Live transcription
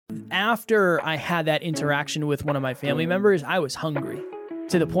After I had that interaction with one of my family members, I was hungry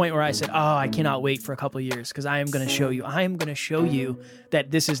to the point where I said, I cannot wait for a couple of years because I am going to show you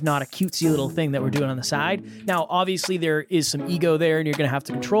that this is not a cutesy little thing that we're doing on the side. Now, obviously, there is some ego there and you're going to have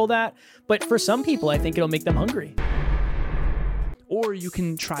to control that. But for some people, I think it'll make them hungry. Or you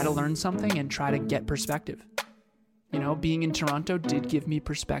can try to learn something and try to get perspective. You know, being in Toronto did give me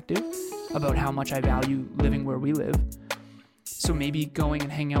perspective about how much I value living where we live. So maybe going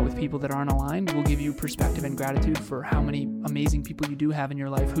and hanging out with people that aren't aligned will give you perspective and gratitude for how many amazing people you do have in your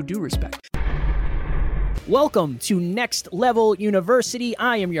life who do respect. Welcome to Next Level University.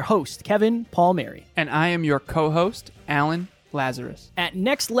 I am your host, Kevin Palmieri. And I am your co-host, Alan Lazarus. At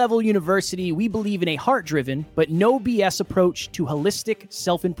Next Level University, we believe in a heart-driven but no BS approach to holistic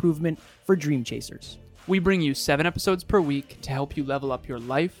self-improvement for dream chasers. We bring you 7 episodes per week to help you level up your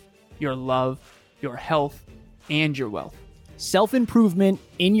life, your love, your health, and your wealth. Self-improvement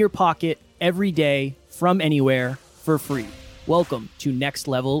in your pocket every day from anywhere for free. Welcome to Next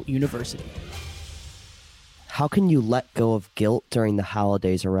Level University. How can you let go of guilt during the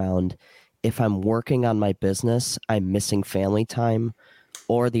holidays around if I'm working on my business, I'm missing family time,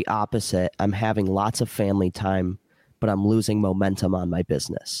 or the opposite, I'm having lots of family time, but I'm losing momentum on my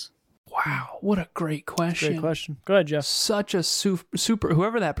business? Wow, what a great question. Great question. Go ahead, Jeff. Such a super,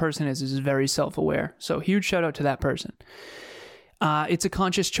 whoever that person is very self-aware. So huge shout out to that person. It's a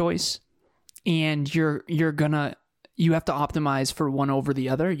conscious choice, and you have to optimize for one over the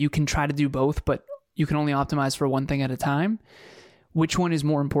other. You can try to do both, but you can only optimize for one thing at a time. Which one is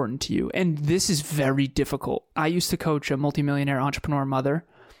more important to you? And this is very difficult. I used to coach a multimillionaire entrepreneur mother,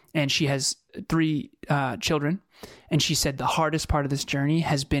 and she has 3 children. And she said the hardest part of this journey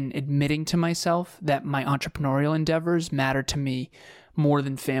has been admitting to myself that my entrepreneurial endeavors matter to me more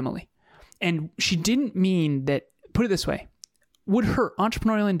than family. And she didn't mean that, put it this way, would her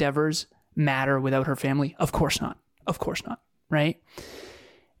entrepreneurial endeavors matter without her family? Of course not. Of course not, right?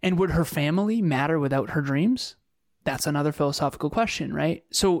 And would her family matter without her dreams? That's another philosophical question, right?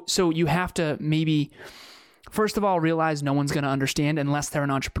 So you have to maybe, first of all, realize no one's going to understand unless they're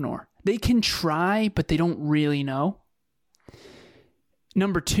an entrepreneur. They can try, but they don't really know.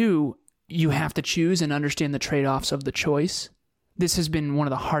 Number 2, you have to choose and understand the trade-offs of the choice. This has been one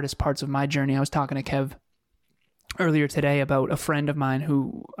of the hardest parts of my journey. I was talking to Kev earlier today about a friend of mine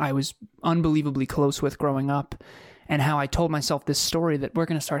who I was unbelievably close with growing up, and how I told myself this story that we're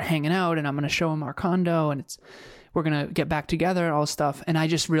going to start hanging out and I'm going to show him our condo and we're going to get back together, all this stuff. And I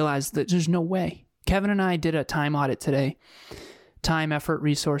just realized that there's no way. Kevin and I did a time audit today. Time, effort,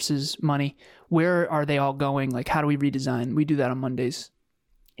 resources, money. Where are they all going? Like, how do we redesign? We do that on Mondays.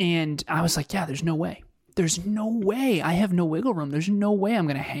 And I was like, yeah, there's no way. There's no way. I have no wiggle room. There's no way I'm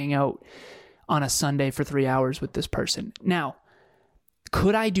going to hang out on a Sunday for 3 hours with this person. Now,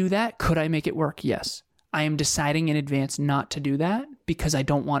 could I do that? Could I make it work? Yes. I am deciding in advance not to do that because I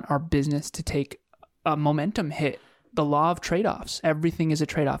don't want our business to take a momentum hit. The law of trade-offs. Everything is a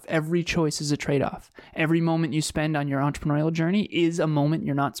trade-off. Every choice is a trade-off. Every moment you spend on your entrepreneurial journey is a moment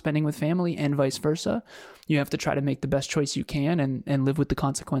you're not spending with family, and vice versa. You have to try to make the best choice you can and live with the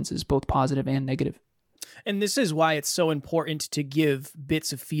consequences, both positive and negative. And this is why it's so important to give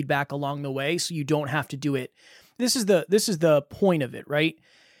bits of feedback along the way so you don't have to do it. This is the point of it, right?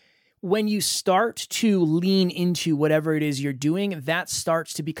 When you start to lean into whatever it is you're doing, that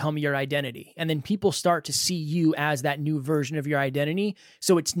starts to become your identity. And then people start to see you as that new version of your identity.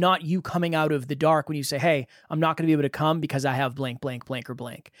 So it's not you coming out of the dark when you say, hey, I'm not going to be able to come because I have blank, blank, blank, or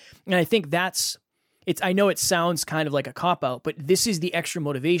blank. And I think I know it sounds kind of like a cop-out, but this is the extra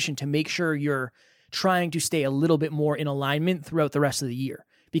motivation to make sure you're trying to stay a little bit more in alignment throughout the rest of the year.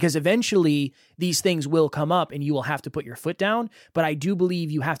 Because eventually these things will come up and you will have to put your foot down. But I do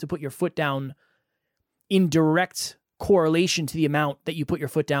believe you have to put your foot down in direct correlation to the amount that you put your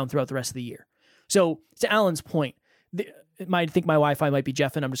foot down throughout the rest of the year. So to Alan's point, I think my Wi-Fi might be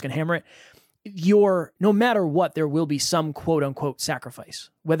Jeff and I'm just going to hammer it. No matter what, there will be some quote unquote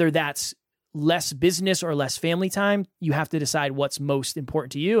sacrifice, whether that's less business or less family time. You have to decide what's most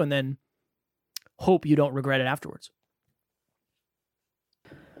important to you and then hope you don't regret it afterwards.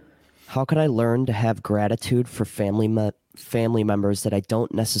 How can I learn to have gratitude for family members that I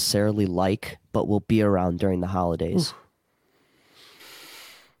don't necessarily like, but will be around during the holidays?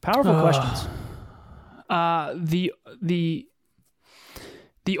 Powerful questions. The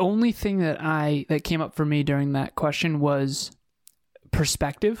only thing that came up for me during that question was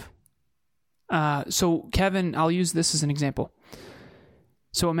perspective. So Kevin, I'll use this as an example.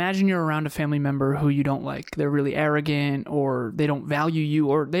 So imagine you're around a family member who you don't like. They're really arrogant, or they don't value you,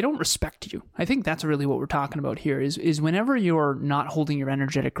 or they don't respect you. I think that's really what we're talking about here is whenever you're not holding your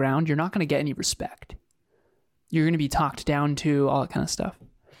energetic ground, you're not going to get any respect. You're going to be talked down to, all that kind of stuff.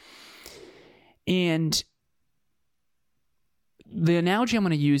 And the analogy I'm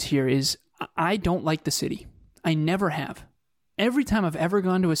going to use here is I don't like the city. I never have. Every time I've ever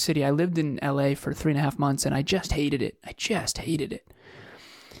gone to a city, I lived in LA for 3.5 months and I just hated it.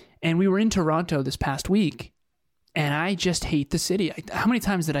 And we were in Toronto this past week, and I just hate the city. How many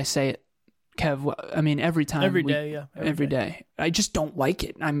times did I say it, Kev? I mean, every time. Every day, yeah. Every day. I just don't like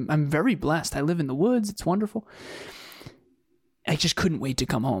it. I'm very blessed. I live in the woods. It's wonderful. I just couldn't wait to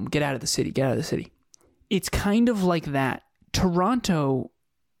come home. Get out of the city. It's kind of like that. Toronto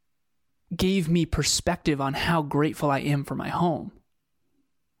gave me perspective on how grateful I am for my home.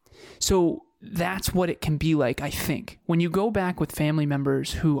 So that's what it can be like, I think. When you go back with family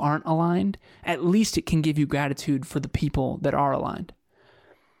members who aren't aligned, at least it can give you gratitude for the people that are aligned.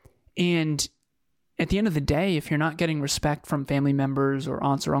 And at the end of the day, if you're not getting respect from family members or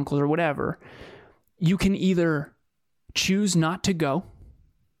aunts or uncles or whatever, you can either choose not to go.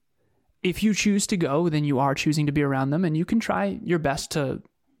 If you choose to go, then you are choosing to be around them, and you can try your best to,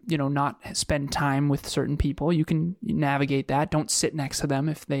 not spend time with certain people. You can navigate that. Don't sit next to them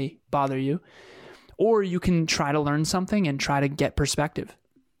if they bother you. Or you can try to learn something and try to get perspective.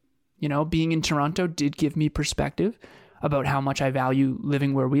 Being in Toronto did give me perspective about how much I value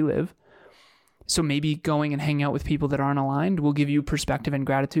living where we live. So maybe going and hanging out with people that aren't aligned will give you perspective and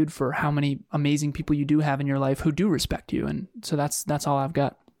gratitude for how many amazing people you do have in your life who do respect you. And so that's all I've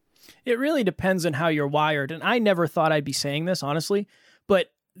got. It really depends on how you're wired. And I never thought I'd be saying this, honestly,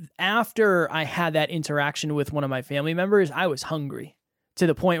 but after I had that interaction with one of my family members, I was hungry to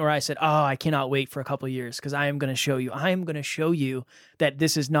the point where I said, I cannot wait for a couple of years because I am going to show you that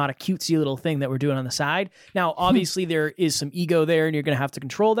this is not a cutesy little thing that we're doing on the side. Now, obviously there is some ego there and you're going to have to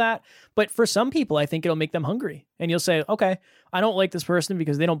control that. But for some people, I think it'll make them hungry. And you'll say, okay, I don't like this person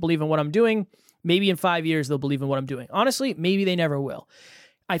because they don't believe in what I'm doing. Maybe in 5 years, they'll believe in what I'm doing. Honestly, maybe they never will.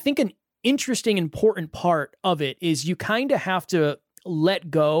 I think an interesting, important part of it is you kind of have to let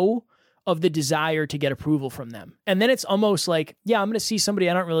go of the desire to get approval from them. And then it's almost like, I'm going to see somebody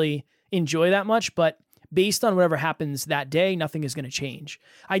I don't really enjoy that much, but based on whatever happens that day, nothing is going to change.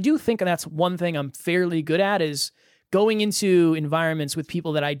 I do think that's one thing I'm fairly good at is going into environments with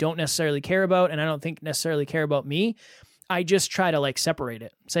people that I don't necessarily care about and I don't think necessarily care about me. I just try to separate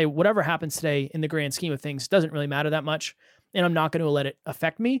it. Say whatever happens today in the grand scheme of things doesn't really matter that much, and I'm not going to let it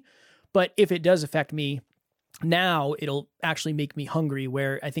affect me. But if it does affect me, now it'll actually make me hungry,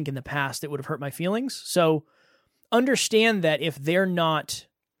 where I think in the past it would have hurt my feelings. So understand that if they're not,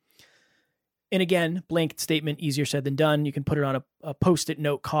 and again, blanket statement, easier said than done. You can put it on a Post-it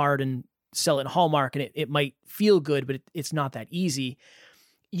note card and sell it in Hallmark, and it might feel good, but it's not that easy.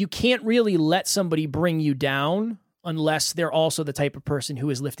 You can't really let somebody bring you down unless they're also the type of person who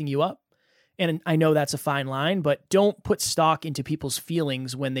is lifting you up. And I know that's a fine line, but don't put stock into people's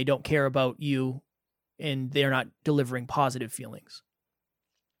feelings when they don't care about you and they're not delivering positive feelings.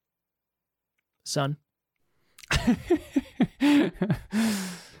 Son?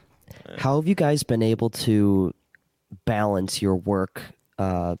 How have you guys been able to balance your work,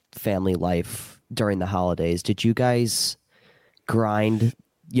 family life during the holidays? Did you guys grind,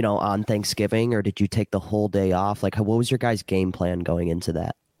 on Thanksgiving, or did you take the whole day off? What was your guys' game plan going into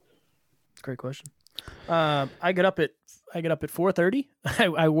that? Great question. I got up at 4:30.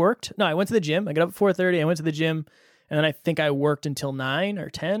 I worked. No, I went to the gym. I got up at 4:30. I went to the gym, and then I think I worked until 9 or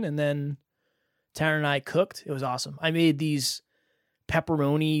 10, and then Tanner and I cooked. It was awesome. I made these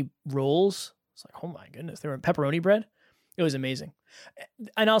pepperoni rolls. It's like, oh my goodness, they were pepperoni bread. It was amazing.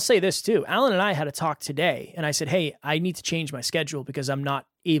 And I'll say this too. Alan and I had a talk today, and I said, hey, I need to change my schedule because I'm not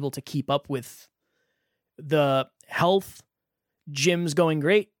able to keep up with the health. Gym's going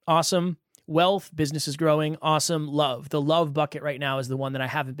great. Awesome. Wealth, business is growing. Awesome. Love. The love bucket right now is the one that I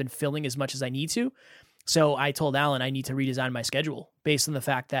haven't been filling as much as I need to. So I told Alan I need to redesign my schedule based on the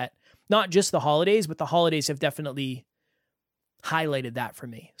fact that not just the holidays, but the holidays have definitely highlighted that for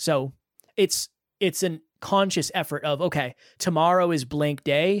me. So it's an conscious effort of, okay, tomorrow is blank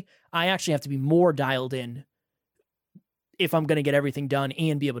day. I actually have to be more dialed in if I'm going to get everything done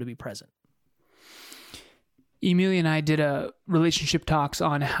and be able to be present. Emilia and I did a relationship talks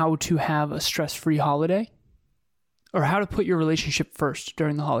on how to have a stress-free holiday, or how to put your relationship first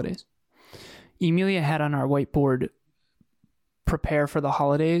during the holidays. Emilia had on our whiteboard, prepare for the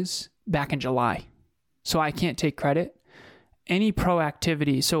holidays back in July. So I can't take credit. Any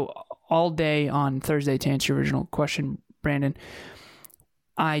proactivity, so all day on Thursday, to answer your original question, Brandon,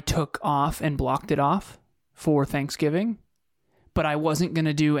 I took off and blocked it off for Thanksgiving, but I wasn't going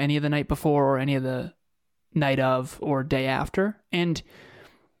to do any of the night before or any of the night of or day after. And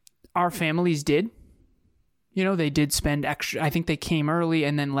our families did. You know, they did spend extra. I think they came early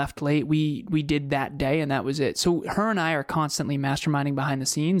and then left late. We did that day, and that was it. So her and I are constantly masterminding behind the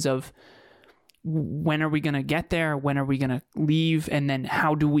scenes of when are we going to get there? When are we going to leave? And then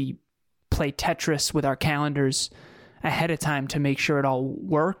how do we play Tetris with our calendars ahead of time to make sure it all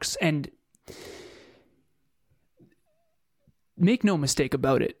works? And make no mistake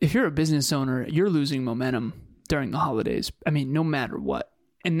about it. If you're a business owner, you're losing momentum during the holidays. I mean, no matter what.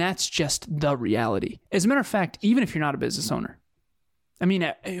 And that's just the reality. As a matter of fact, even if you're not a business owner, I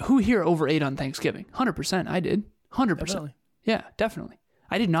mean, who here overate on Thanksgiving? 100%. I did. 100%. Definitely. Yeah, definitely.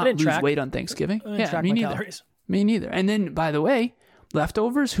 I did not lose weight on Thanksgiving. Yeah, me neither. Calories. Me neither. And then, by the way,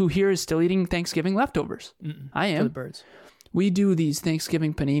 leftovers, who here is still eating Thanksgiving leftovers? I am. For the birds. We do these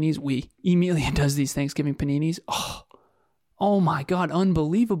Thanksgiving paninis. Emilia does these Thanksgiving paninis. Oh my God,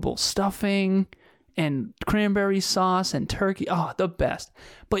 unbelievable. Stuffing and cranberry sauce and turkey. Oh, the best.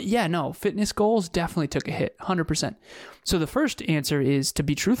 But yeah, no, fitness goals definitely took a hit, 100%. So the first answer is, to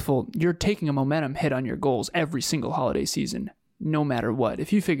be truthful, you're taking a momentum hit on your goals every single holiday season, no matter what.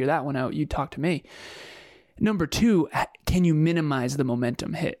 If you figure that one out, you talk to me. Number two, can you minimize the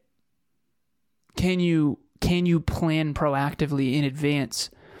momentum hit? Can you plan proactively in advance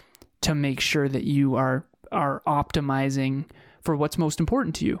to make sure that you are optimizing for what's most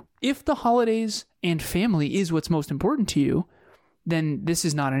important to you? If the holidays and family is what's most important to you, then this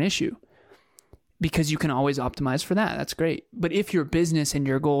is not an issue, because you can always optimize for that. That's great. But if your business and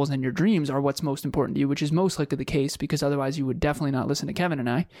your goals and your dreams are what's most important to you, which is most likely the case, because otherwise you would definitely not listen to Kevin and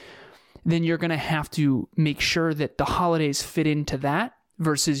I, then you're going to have to make sure that the holidays fit into that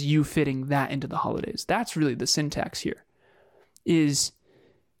versus you fitting that into the holidays. That's really the syntax here, is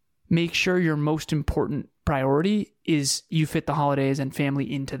make sure your most important priority is you fit the holidays and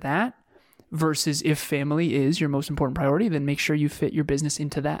family into that, versus if family is your most important priority, then make sure you fit your business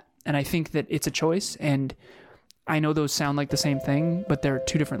into that. And I think that it's a choice, and I know those sound like the same thing, but they're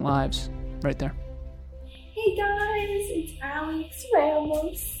two different lives right there. Hey guys, it's Alex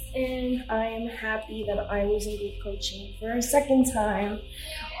Ramos, and I am happy that I was in group coaching for a second time.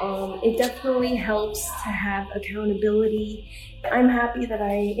 It definitely helps to have accountability. I'm happy that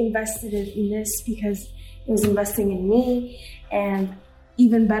I invested in this because it was investing in me, and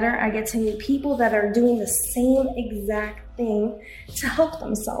even better, I get to meet people that are doing the same exact thing to help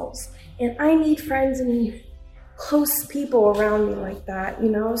themselves. And I need friends and close people around me like that, you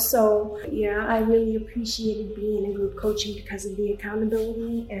know? So yeah, I really appreciated being in group coaching because of the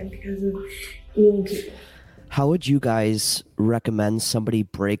accountability and because of meeting people. How would you guys recommend somebody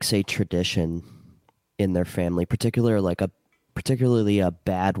breaks a tradition in their family, particularly a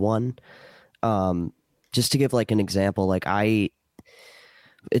bad one? Just to give like an example,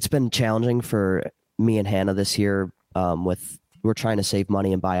 it's been challenging for me and Hannah this year. We're trying to save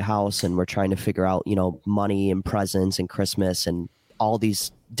money and buy a house, and we're trying to figure out, money and presents and Christmas and all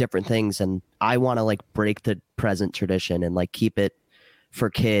these different things. And I want to break the present tradition and keep it for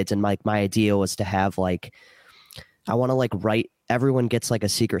kids. And my idea was to have I want to write, everyone gets a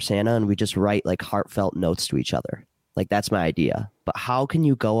secret Santa, and we just write heartfelt notes to each other. That's my idea. But how can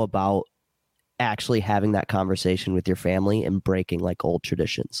you go about actually having that conversation with your family and breaking old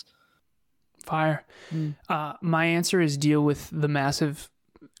traditions? Fire. My answer is deal with the massive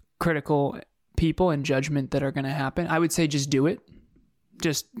critical people and judgment that are going to happen. I would say just do it.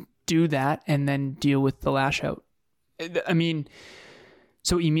 Just do that and then deal with the lash out. I mean,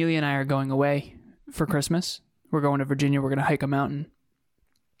 so Emilia and I are going away for Christmas. We're going to Virginia. We're going to hike a mountain.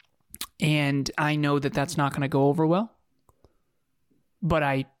 And I know that that's not going to go over well.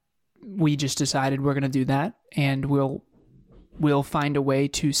 But we just decided we're going to do that, and we'll find a way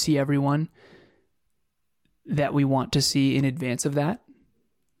to see everyone that we want to see in advance of that.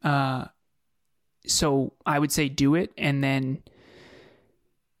 So I would say do it, and then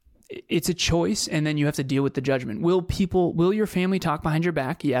it's a choice, and then you have to deal with the judgment. Will your family talk behind your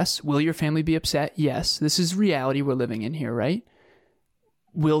back? Yes. Will your family be upset? Yes. This is reality we're living in here, right?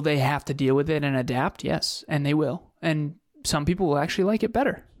 Will they have to deal with it and adapt? Yes, and they will. And some people will actually like it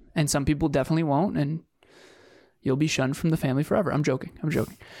better, and some people definitely won't, and you'll be shunned from the family forever. I'm joking.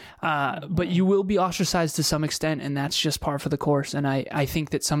 But you will be ostracized to some extent, and that's just par for the course. And I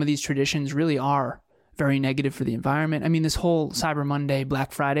think that some of these traditions really are very negative for the environment. I mean, this whole Cyber Monday,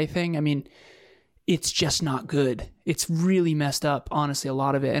 Black Friday thing, I mean, it's just not good. It's really messed up, honestly, a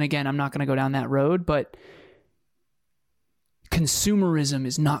lot of it. And again, I'm not going to go down that road, but consumerism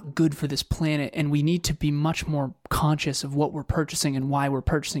is not good for this planet, and we need to be much more conscious of what we're purchasing and why we're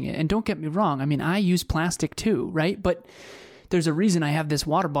purchasing it. And don't get me wrong, I mean, I use plastic too, right? But there's a reason I have this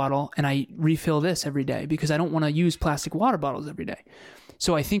water bottle and I refill this every day, because I don't want to use plastic water bottles every day.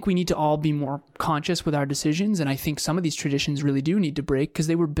 So I think we need to all be more conscious with our decisions, and I think some of these traditions really do need to break because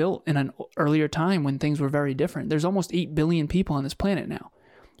they were built in an earlier time when things were very different. There's almost 8 billion people on this planet now.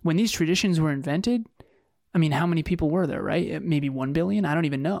 When these traditions were invented, I mean, how many people were there, right? Maybe 1 billion? I don't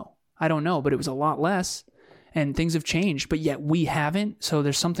even know. I don't know, but it was a lot less, and things have changed, but yet we haven't, so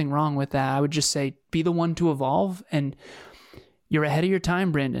there's something wrong with that. I would just say be the one to evolve, and you're ahead of your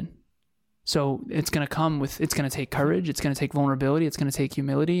time, Brandon. So it's going to take courage, it's going to take vulnerability, it's going to take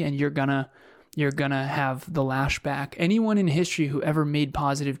humility, and you're going to have the lash back. Anyone in history who ever made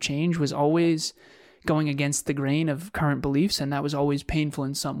positive change was always going against the grain of current beliefs, and that was always painful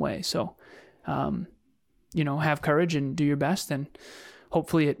in some way. So, have courage and do your best, and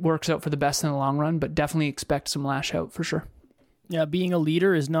hopefully it works out for the best in the long run, but definitely expect some lash out for sure. Yeah, being a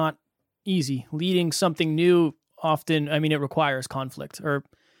leader is not easy. Leading something new often, it requires conflict, or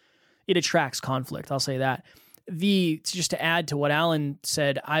it attracts conflict. I'll say that. Just to add to what Alan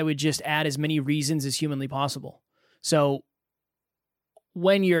said, I would just add as many reasons as humanly possible. So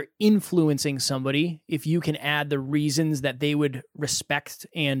when you're influencing somebody, if you can add the reasons that they would respect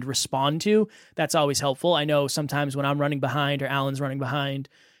and respond to, that's always helpful. I know sometimes when I'm running behind or Alan's running behind,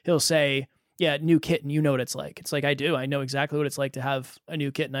 he'll say, yeah, new kitten, you know what it's like. It's like, I do. I know exactly what it's like to have a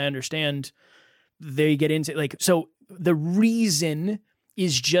new kitten. I understand they get into so the reason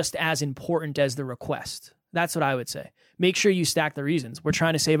is just as important as the request. That's what I would say. Make sure you stack the reasons. We're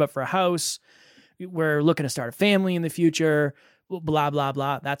trying to save up for a house. We're looking to start a family in the future. Blah, blah,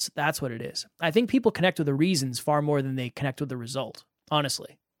 blah. That's what it is. I think people connect with the reasons far more than they connect with the result.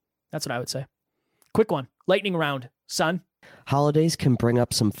 Honestly, that's what I would say. Quick one. Lightning round, son. Holidays can bring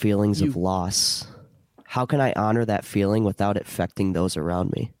up some feelings of loss. How can I honor that feeling without affecting those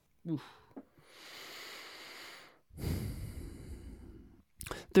around me? Oof.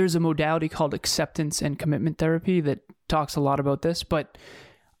 There's a modality called acceptance and commitment therapy that talks a lot about this, but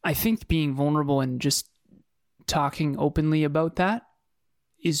I think being vulnerable and just talking openly about that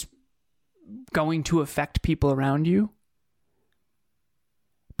is going to affect people around you.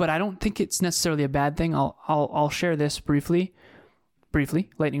 But I don't think it's necessarily a bad thing. I'll share this briefly,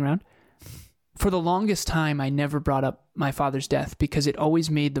 lightning round. For the longest time, I never brought up my father's death because it always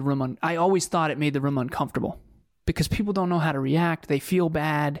made the room I always thought it made the room uncomfortable. Because people don't know how to react. They feel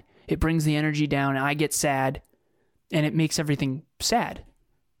bad. It brings the energy down. I get sad. And it makes everything sad.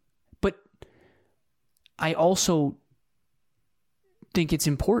 But I also think it's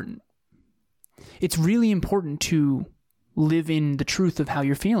important. It's really important to live in the truth of how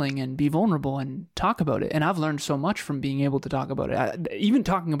you're feeling and be vulnerable and talk about it. And I've learned so much from being able to talk about it. Even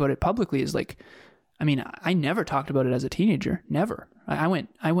talking about it publicly is I never talked about it as a teenager. Never. I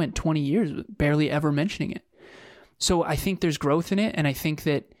went 20 years barely ever mentioning it. So I think there's growth in it, and I think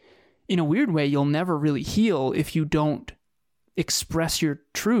that in a weird way, you'll never really heal if you don't express your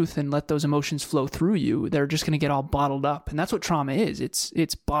truth and let those emotions flow through you. They're just going to get all bottled up, and that's what trauma is.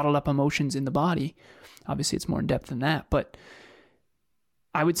 It's bottled up emotions in the body. Obviously, it's more in depth than that, but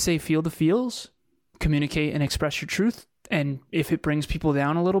I would say feel the feels, communicate and express your truth, and if it brings people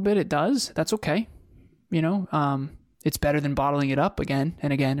down a little bit, it does. That's okay. It's better than bottling it up again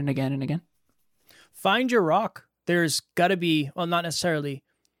and again and again and again. Find your rock. There's got to be, well, not necessarily.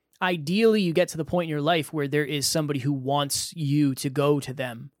 Ideally, you get to the point in your life where there is somebody who wants you to go to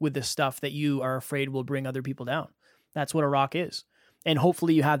them with the stuff that you are afraid will bring other people down. That's what a rock is. And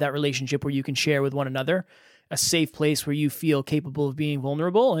hopefully you have that relationship where you can share with one another, a safe place where you feel capable of being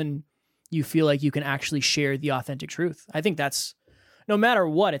vulnerable and you feel like you can actually share the authentic truth. I think that's, no matter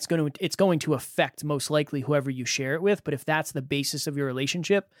what, it's going to affect most likely whoever you share it with. But if that's the basis of your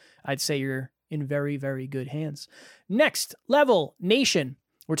relationship, I'd say you're in very, very good hands. Next level, nation.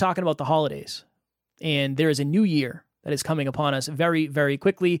 We're talking about the holidays, and there is a new year that is coming upon us very, very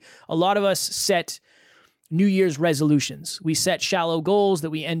quickly. A lot of us set New Year's resolutions. We set shallow goals that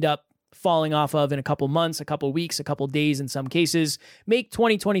we end up falling off of in a couple months, a couple weeks, a couple days in some cases. Make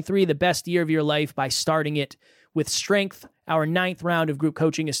 2023 the best year of your life by starting it with strength. Our 9th round of group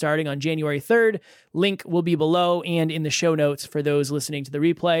coaching is starting on January 3rd. Link will be below and in the show notes for those listening to the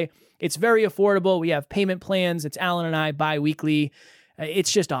replay. It's very affordable. We have payment plans. It's Alan and I bi-weekly.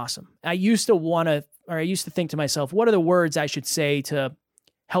 It's just awesome. I used to think to myself, what are the words I should say to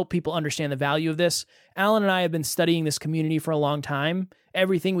help people understand the value of this? Alan and I have been studying this community for a long time.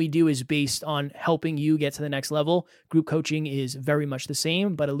 Everything we do is based on helping you get to the next level. Group coaching is very much the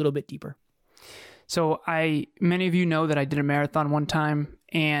same, but a little bit deeper. So many of you know that I did a marathon one time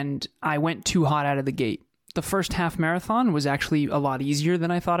and I went too hot out of the gate. The first half marathon was actually a lot easier than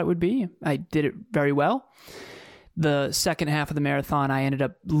I thought it would be. I did it very well. The second half of the marathon, I ended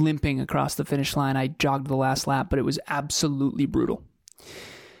up limping across the finish line. I jogged the last lap, but it was absolutely brutal.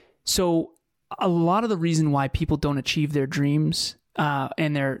 So a lot of the reason why people don't achieve their dreams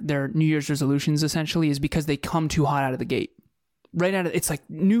and their New Year's resolutions essentially is because they come too hot out of the gate. It's like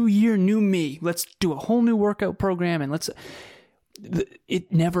new year, new me. Let's do a whole new workout program and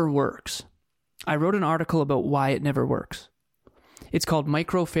it never works. I wrote an article about why it never works. It's called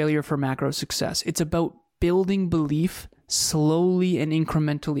Micro Failure for Macro Success. It's about building belief slowly and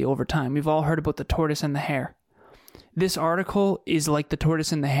incrementally over time. We've all heard about the tortoise and the hare. This article is like the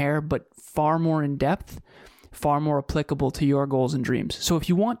tortoise and the hare, but far more in depth, far more applicable to your goals and dreams. So if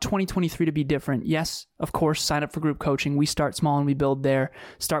you want 2023 to be different, yes, of course, sign up for group coaching. We start small and we build there.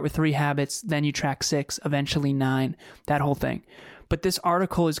 Start with 3 habits, then you track 6, eventually 9, that whole thing. But this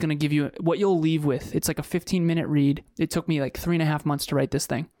article is going to give you what you'll leave with. It's like a 15-minute read. It took me like 3.5 months to write this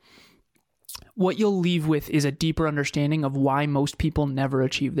thing. What you'll leave with is a deeper understanding of why most people never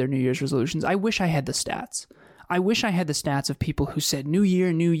achieve their New Year's resolutions. I wish I had the stats. I wish I had the stats of people who said new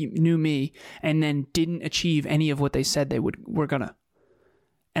year, new me, and then didn't achieve any of what they said they were gonna.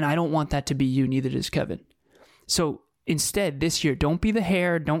 And I don't want that to be you, neither does Kevin. So instead, this year, don't be the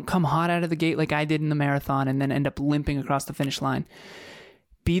hare, don't come hot out of the gate like I did in the marathon and then end up limping across the finish line.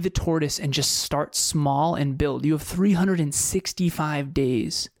 Be the tortoise and just start small and build. You have 365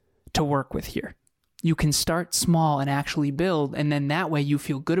 days to work with here. You can start small and actually build, and then that way you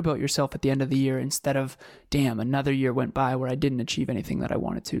feel good about yourself at the end of the year instead of, damn, another year went by where I didn't achieve anything that I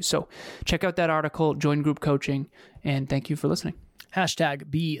wanted to. So check out that article, join group coaching, and thank you for listening. #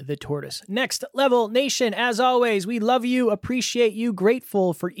 be the tortoise. Next Level Nation, as always, we love you, appreciate you,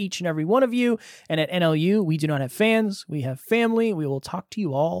 grateful for each and every one of you. And at NLU, we do not have fans, we have family. We will talk to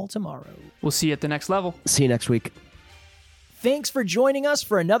you all tomorrow. We'll see you at the next level. See you next week. Thanks for joining us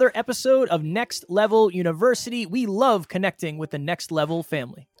for another episode of Next Level University. We love connecting with the Next Level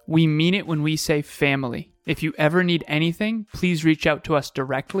family. We mean it when we say family. If you ever need anything, please reach out to us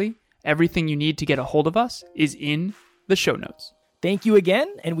directly. Everything you need to get a hold of us is in the show notes. Thank you again,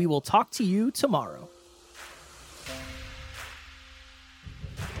 and we will talk to you tomorrow.